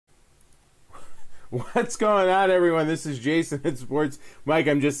What's going on, everyone? This is Jason at Sports. Mike,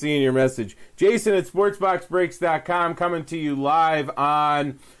 I'm just seeing your message. Jason at SportsBoxBreaks.com, coming to you live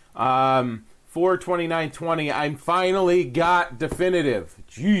on 4/29/20. I finally got definitive.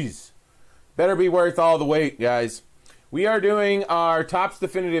 Jeez. Better be worth all the wait, guys. We are doing our Topps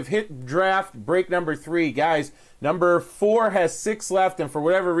Definitive Hit Draft break number 3. Guys, number 4 has 6 left, and for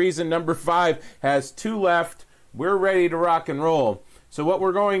whatever reason, number 5 has 2 left. We're ready to rock and roll. So what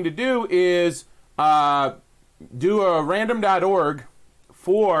we're going to do is do a random.org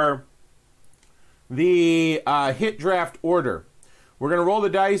for the hit draft order. We're going to roll the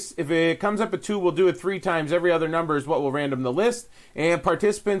dice. If it comes up a 2, we'll do it 3 times. Every other number is what will random the list. And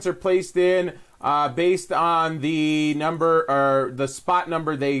participants are placed in based on the number or the spot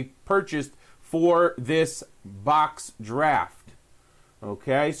number they purchased for this box draft.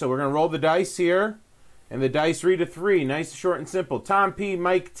 Okay, so we're going to roll the dice here. And the dice read a 3. Nice, short, and simple. Tom P.,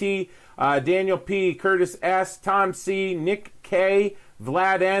 Mike T., Daniel P., Curtis S., Tom C., Nick K.,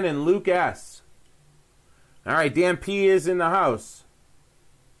 Vlad N., and Luke S. All right, Dan P. is in the house.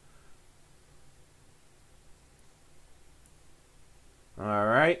 All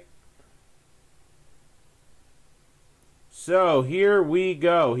right. So here we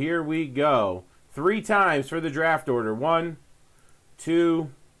go. Here we go. 3 times for the draft order. 1,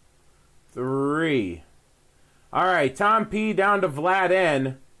 2, 3. All right, Tom P. down to Vlad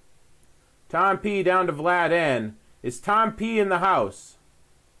N. Tom P. down to Vlad N. Is Tom P. in the house?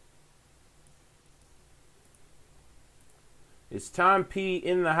 Is Tom P.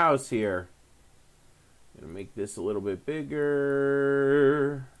 in the house here? I'm going to make this a little bit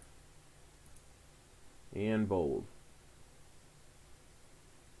bigger. And bold.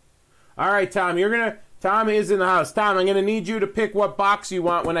 All right, Tom, Tom is in the house. Tom, I'm going to need you to pick what box you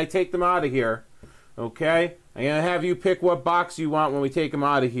want when I take them out of here. Okay? I'm going to have you pick what box you want when we take them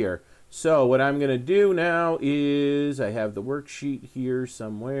out of here. So what I'm going to do now is I have the worksheet here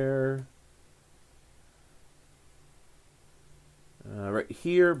somewhere. Right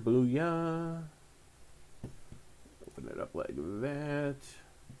here. Booyah. Open it up like that.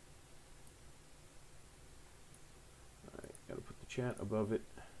 All right, got to put the chat above it.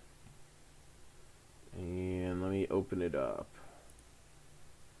 And let me open it up.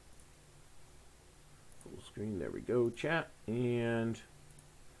 Full screen, there we go, chat. And,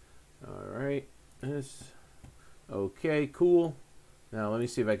 all right, this, okay, cool. Now let me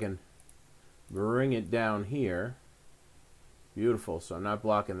see if I can bring it down here. Beautiful, so I'm not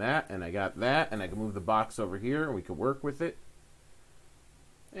blocking that, and I got that, and I can move the box over here, and we can work with it.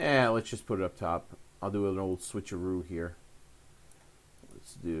 Yeah, let's just put it up top. I'll do an old switcheroo here.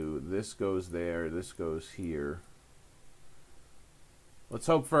 Let's do, this goes there, this goes here. Let's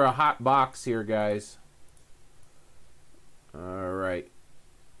hope for a hot box here, guys. All right.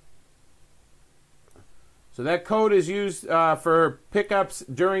 So that code is used for pickups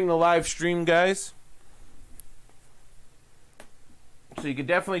during the live stream, guys. So you can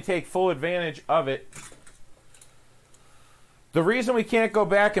definitely take full advantage of it. The reason we can't go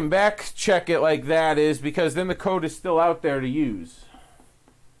back and back check it like that is because then the code is still out there to use.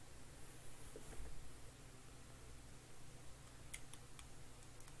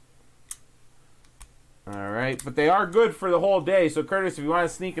 All right, but they are good for the whole day. So Curtis, if you want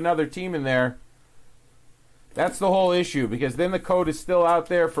to sneak another team in there, that's the whole issue, because then the code is still out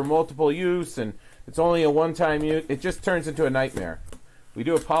there for multiple use, and it's only a one-time use. It just turns into a nightmare. We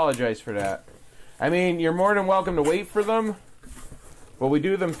do apologize for that. I mean, you're more than welcome to wait for them, but we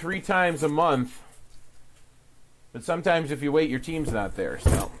do them 3 times a month. But sometimes if you wait, your team's not there.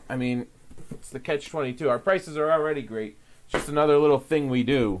 So, I mean, it's the catch-22. Our prices are already great. It's just another little thing we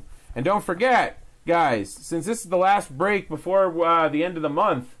do. And don't forget, guys, since this is the last break before the end of the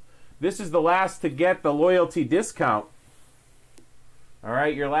month, this is the last to get the loyalty discount. All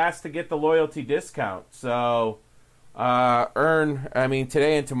right, you're last to get the loyalty discount. So,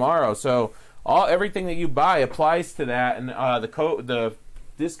 today and tomorrow. So, everything that you buy applies to that, and the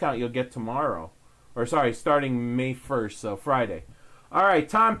discount you'll get tomorrow. Or, sorry, starting May 1st, so Friday. All right,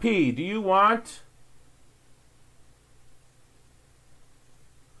 Tom P., do you want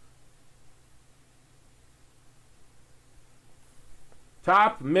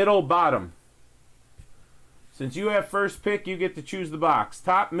top, middle, bottom? Since you have first pick, you get to choose the box.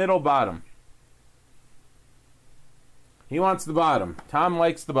 Top, middle, bottom. He wants the bottom. Tom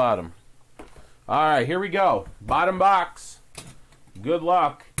likes the bottom. All right, here we go. Bottom box. Good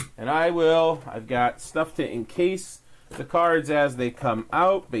luck. And I've got stuff to encase the cards as they come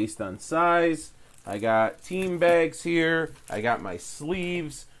out based on size. I got team bags here. I got my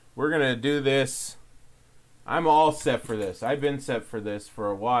sleeves. We're going to do this. I'm all set for this. I've been set for this for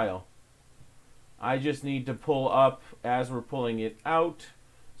a while. I just need to pull up as we're pulling it out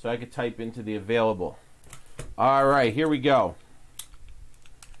so I could type into the available. All right, here we go.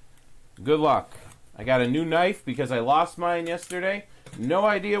 Good luck. I got a new knife because I lost mine yesterday. No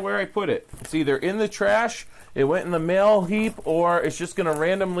idea where I put it. It's either in the trash, it went in the mail heap, or it's just going to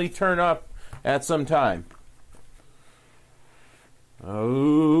randomly turn up at some time.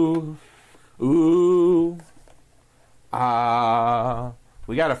 Oh, ooh, ah.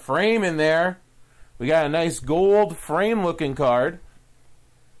 We got a frame in there. We got a nice gold frame looking card.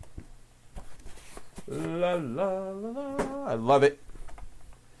 La, la, la, la. I love it.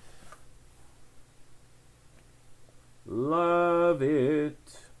 Love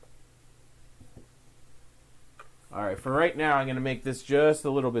it. All right, for right now, I'm going to make this just a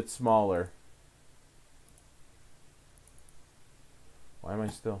little bit smaller. Why am I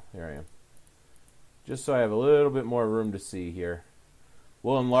still? Here I am. Just so I have a little bit more room to see here.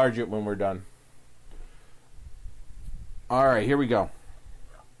 We'll enlarge it when we're done. All right, here we go.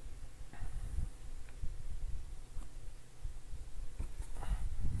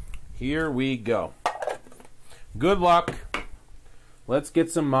 Here we go. Good luck. Let's get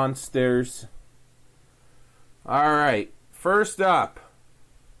some monsters. All right, first up,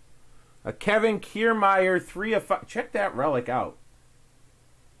 a Kevin Kiermaier 3 of 5. Check that relic out.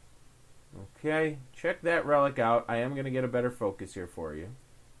 Okay, check that relic out. I am going to get a better focus here for you.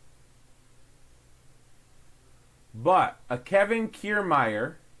 But a Kevin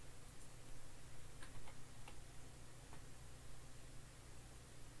Kiermaier,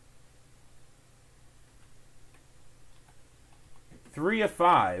 three of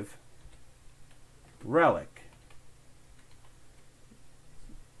 5 relic.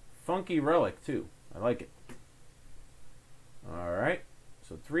 Funky relic too. I like it. All right.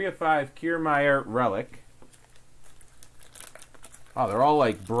 So 3 of 5 Kiermaier relic. Oh, they're all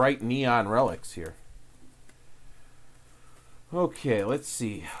like bright neon relics here. Okay, let's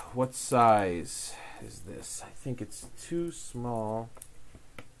see. What size is this? I think it's too small.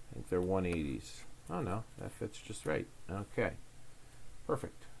 I think they're 180s. Oh no, that fits just right. Okay.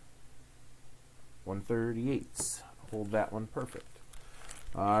 Perfect. 138s. Hold that one perfect.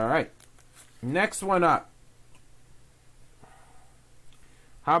 All right. Next one up.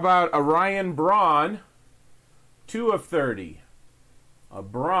 How about a Ryan Braun, 2 of 30. A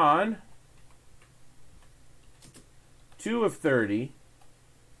Braun, 2 of 30.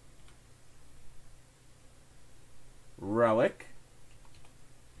 Relic.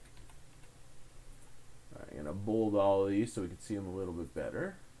 I'm going to bold all of these so we can see them a little bit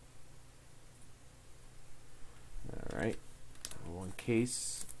better. All right. One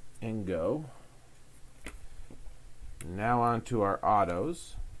case and go. Now on to our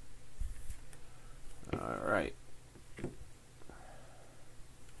autos. All right.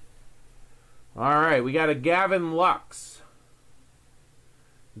 All right, we got a Gavin Lux.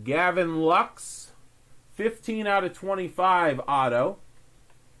 Gavin Lux, 15 out of 25 auto.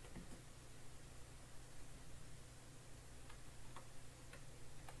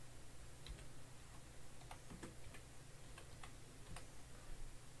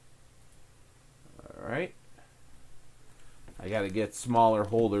 All right. I got to get smaller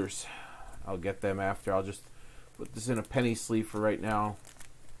holders. I'll get them after. I'll just put this in a penny sleeve for right now.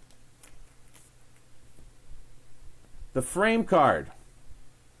 The frame card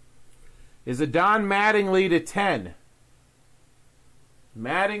is a Don Mattingly to 10.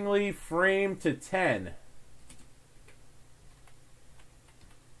 Mattingly frame to 10.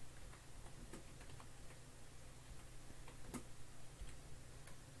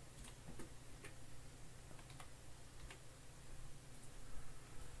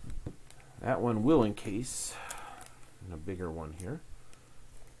 That one will encase. And a bigger one here.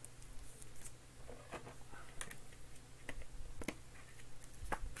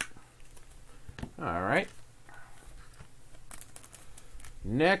 All right.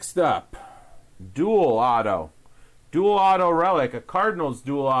 Next up, dual auto. Dual auto relic, a Cardinals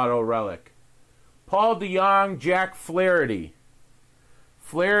dual auto relic. Paul DeJong, Jack Flaherty.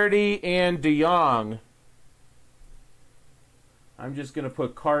 Flaherty and DeJong. I'm just going to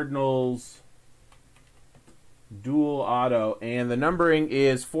put Cardinals dual auto, and the numbering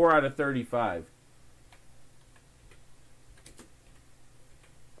is 4 out of 35.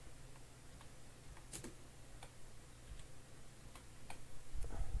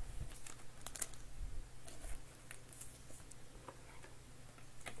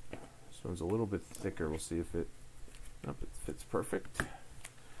 This one's a little bit thicker. We'll see if it... Nope, it fits perfect.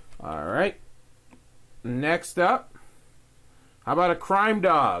 All right. Next up, how about a Crime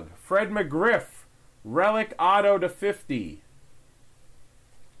Dog? Fred McGriff, relic auto to 50.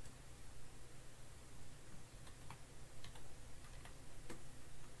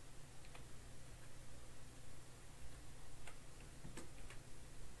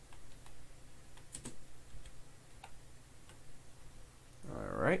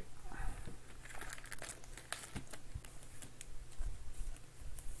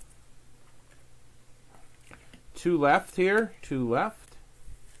 2 left here. 2 left.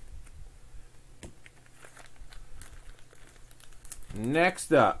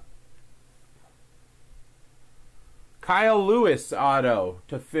 Next up, Kyle Lewis auto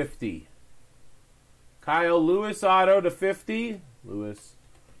to 50. Kyle Lewis auto to 50. Lewis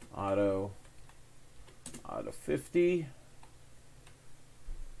auto out of 50.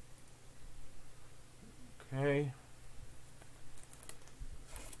 Okay.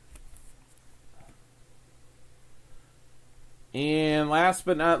 And last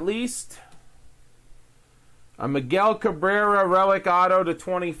but not least, a Miguel Cabrera relic auto to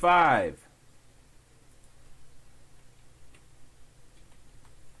 25.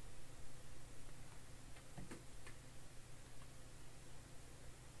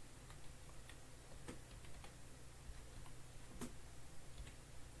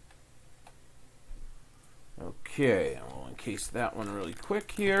 Okay, I'll encase that one really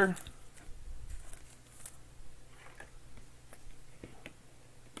quick here.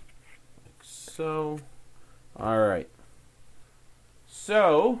 Like so. All right.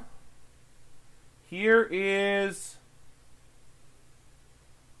 So, here is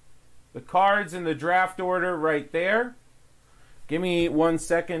the cards in the draft order right there. Give me 1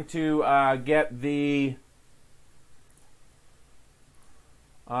 second to get the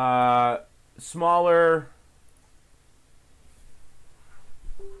smaller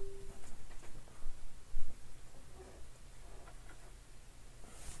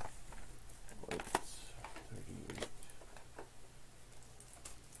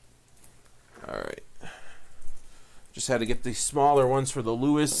just had to get the smaller ones for the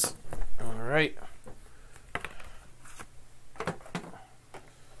Lewis. All right.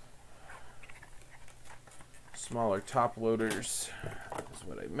 Smaller top loaders is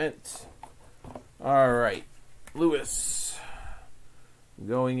what I meant. All right. Lewis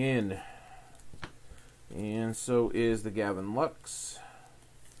going in. And so is the Gavin Lux.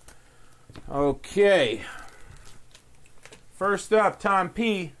 Okay. First up, Tom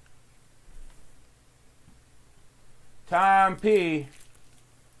P. Tom P.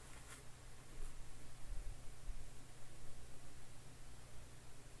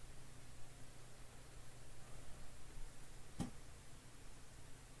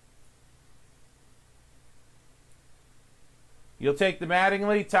 You'll take the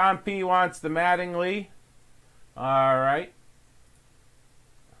Mattingly. Tom P. wants the Mattingly. All right.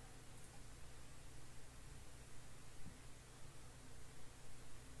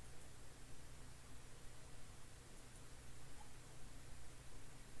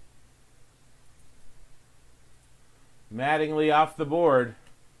 Mattingly off the board.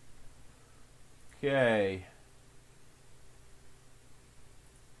 Okay.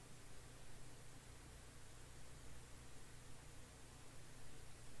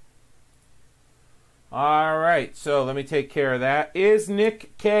 All right, so let me take care of that. Is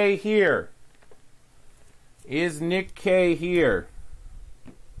Nick K here? Is Nick K here?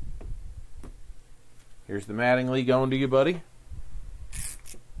 Here's the Mattingly going to you, buddy.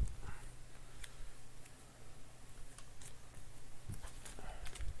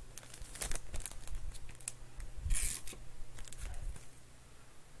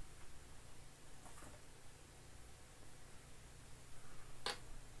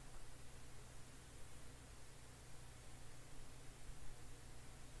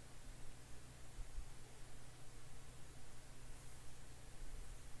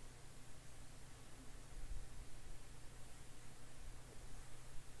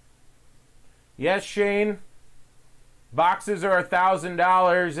 Yes, Shane. Boxes are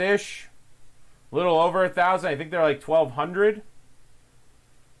 $1,000-ish. A little over $1,000. I think they're like $1,200.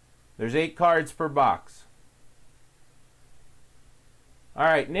 There's 8 cards per box. All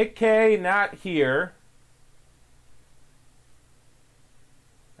right, Nick K, not here.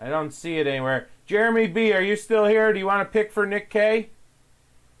 I don't see it anywhere. Jeremy B, are you still here? Do you want to pick for Nick K?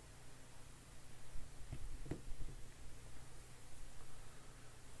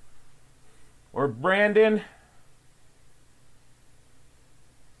 Or Brandon?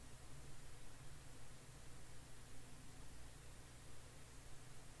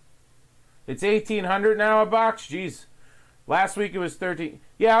 It's $1,800 now a box? Jeez. Last week it was $13.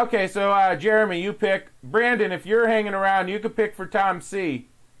 Yeah, okay, so Jeremy, you pick. Brandon, if you're hanging around, you could pick for Tom C.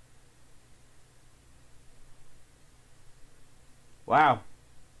 Wow.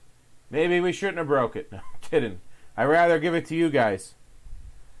 Maybe we shouldn't have broke it. No, I'm kidding. I'd rather give it to you guys.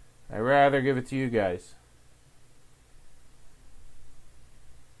 I'd rather give it to you guys.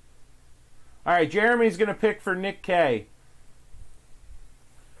 All right, Jeremy's going to pick for Nick K.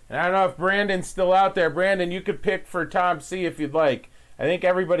 And I don't know if Brandon's still out there. Brandon, you could pick for Tom C if you'd like. I think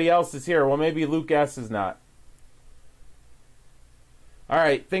everybody else is here. Well, maybe Luke S is not. All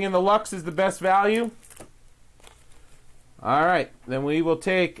right, thinking the Lux is the best value? All right, then we will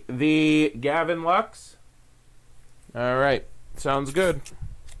take the Gavin Lux. All right, sounds good.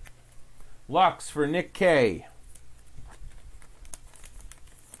 Lux for Nick K.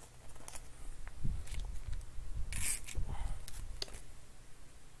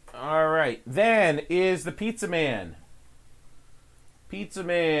 All right, then is the Pizza Man. Pizza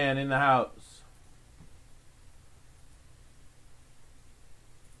Man in the house.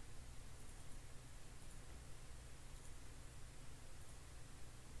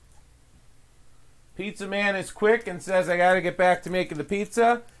 Pizza Man is quick and says, I got to get back to making the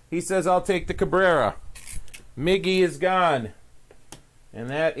pizza. He says, I'll take the Cabrera. Miggy is gone. And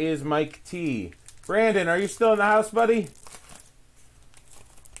that is Mike T. Brandon, are you still in the house, buddy?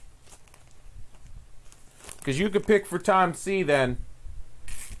 Because you could pick for Tom C then.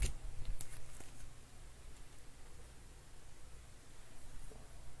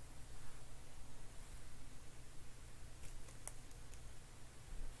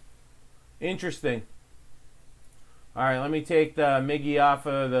 Interesting. All right, let me take the Miggy off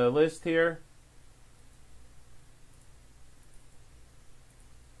of the list here.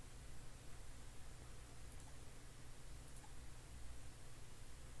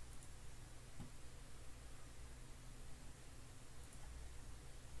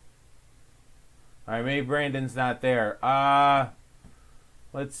 All right, maybe Brandon's not there.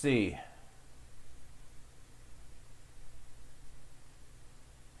 Let's see.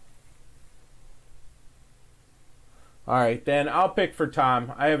 All right, then I'll pick for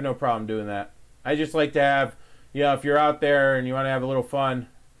Tom. I have no problem doing that. I just like to have, you know, if you're out there and you want to have a little fun.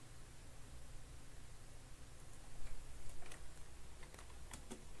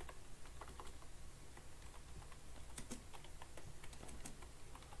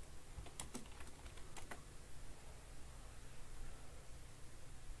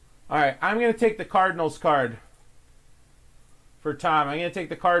 All right, I'm going to take the Cardinals card for Tom. I'm going to take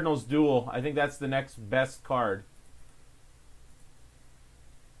the Cardinals duel. I think that's the next best card.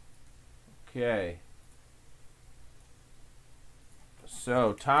 Okay.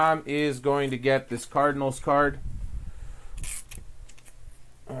 So Tom is going to get this Cardinals card.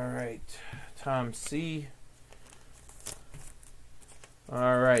 All right. Tom C.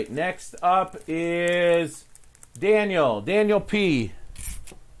 All right. Next up is Daniel. Daniel P.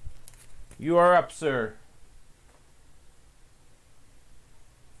 You are up, sir.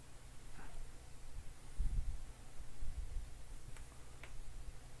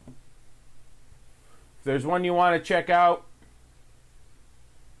 If there's one you want to check out,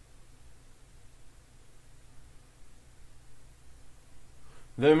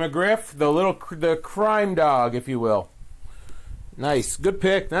 the McGriff, the crime dog, if you will. Nice, good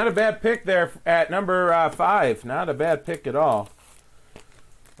pick. Not a bad pick there at number 5. Not a bad pick at all.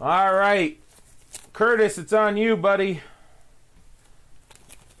 All right, Curtis, it's on you, buddy.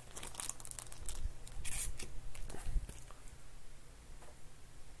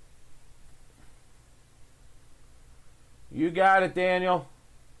 You got it, Daniel.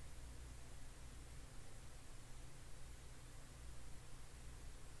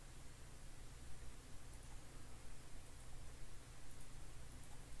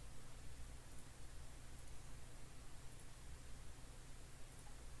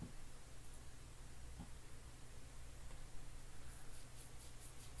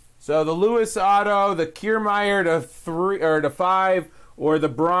 So the Lewis auto, the Kiermaier to 3 or to 5, or the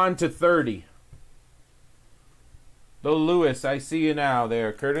Braun to 30. The Lewis, I see you now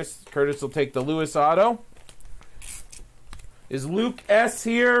there, Curtis. Curtis will take the Lewis auto. Is Luke S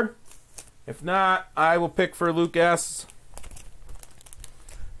here? If not, I will pick for Luke S.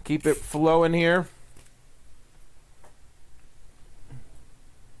 Keep it flowing here.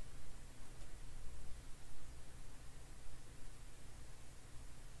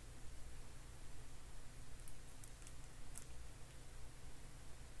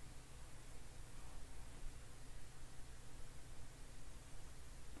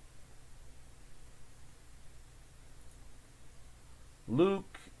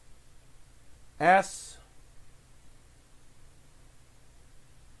 Luke S.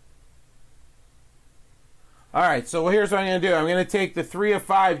 All right, so here's what I'm going to do. I'm going to take the 3 of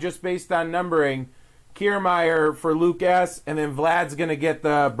 5 just based on numbering. Kiermaier for Luke S. And then Vlad's going to get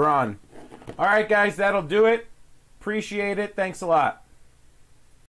the Braun. All right, guys, that'll do it. Appreciate it. Thanks a lot.